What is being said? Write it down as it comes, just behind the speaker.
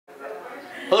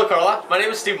Hello Carla, my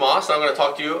name is Steve Moss and I'm going to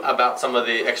talk to you about some of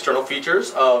the external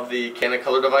features of the Canon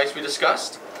color device we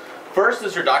discussed. First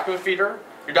is your document feeder.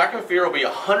 Your document feeder will be a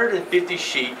 150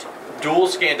 sheet dual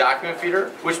scan document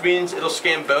feeder, which means it'll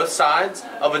scan both sides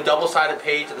of a double-sided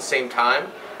page at the same time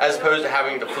as opposed to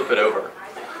having to flip it over.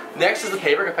 Next is the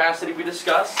paper capacity we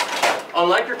discussed.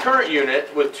 Unlike your current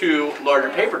unit with two larger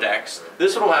paper decks,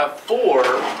 this one will have 4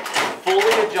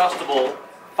 fully adjustable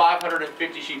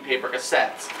 550 sheet paper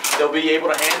cassettes. They'll be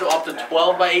able to handle up to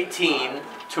 12 by 18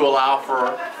 to allow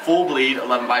for full bleed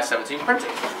 11 by 17 printing.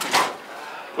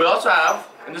 We also have,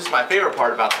 and this is my favorite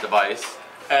part about the device,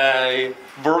 a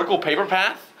vertical paper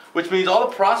path, which means all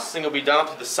the processing will be done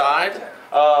up to the side.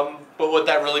 But what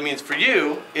that really means for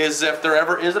you is if there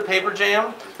ever is a paper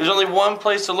jam, there's only one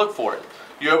place to look for it.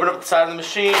 You open up the side of the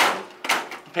machine,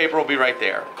 the paper will be right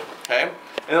there. Okay?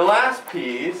 And the last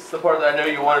piece, the part that I know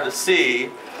you wanted to see,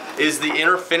 is the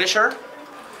inner finisher.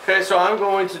 Okay, so I'm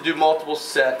going to do multiple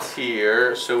sets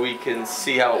here so we can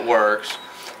see how it works.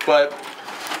 But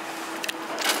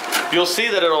you'll see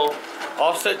that it'll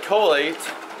offset collate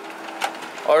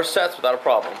our sets without a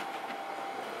problem.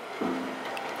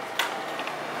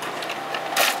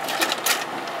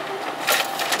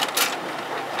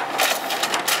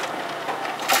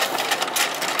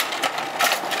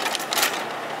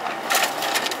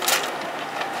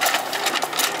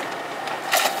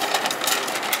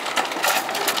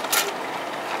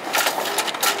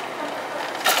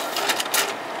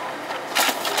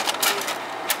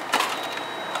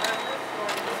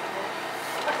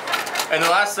 And the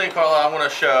last thing, Carla, I want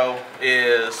to show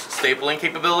is stapling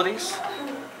capabilities.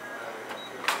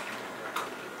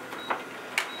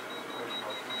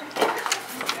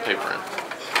 Paper in.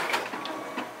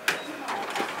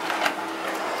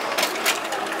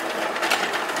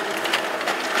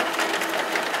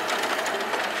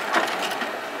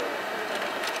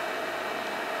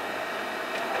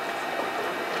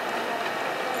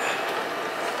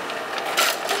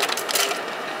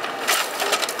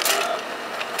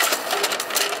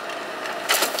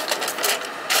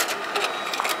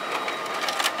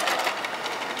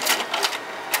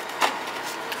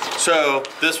 So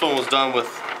this one was done with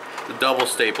the double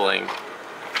stapling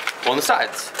on the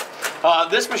sides.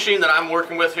 This machine that I'm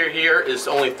working with here is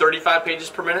only 35 pages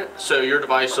per minute, so your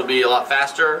device will be a lot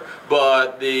faster,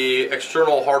 but the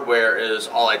external hardware is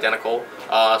all identical.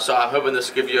 So I'm hoping this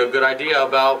will give you a good idea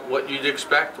about what you'd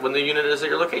expect when the unit is at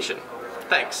your location.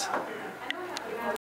 Thanks.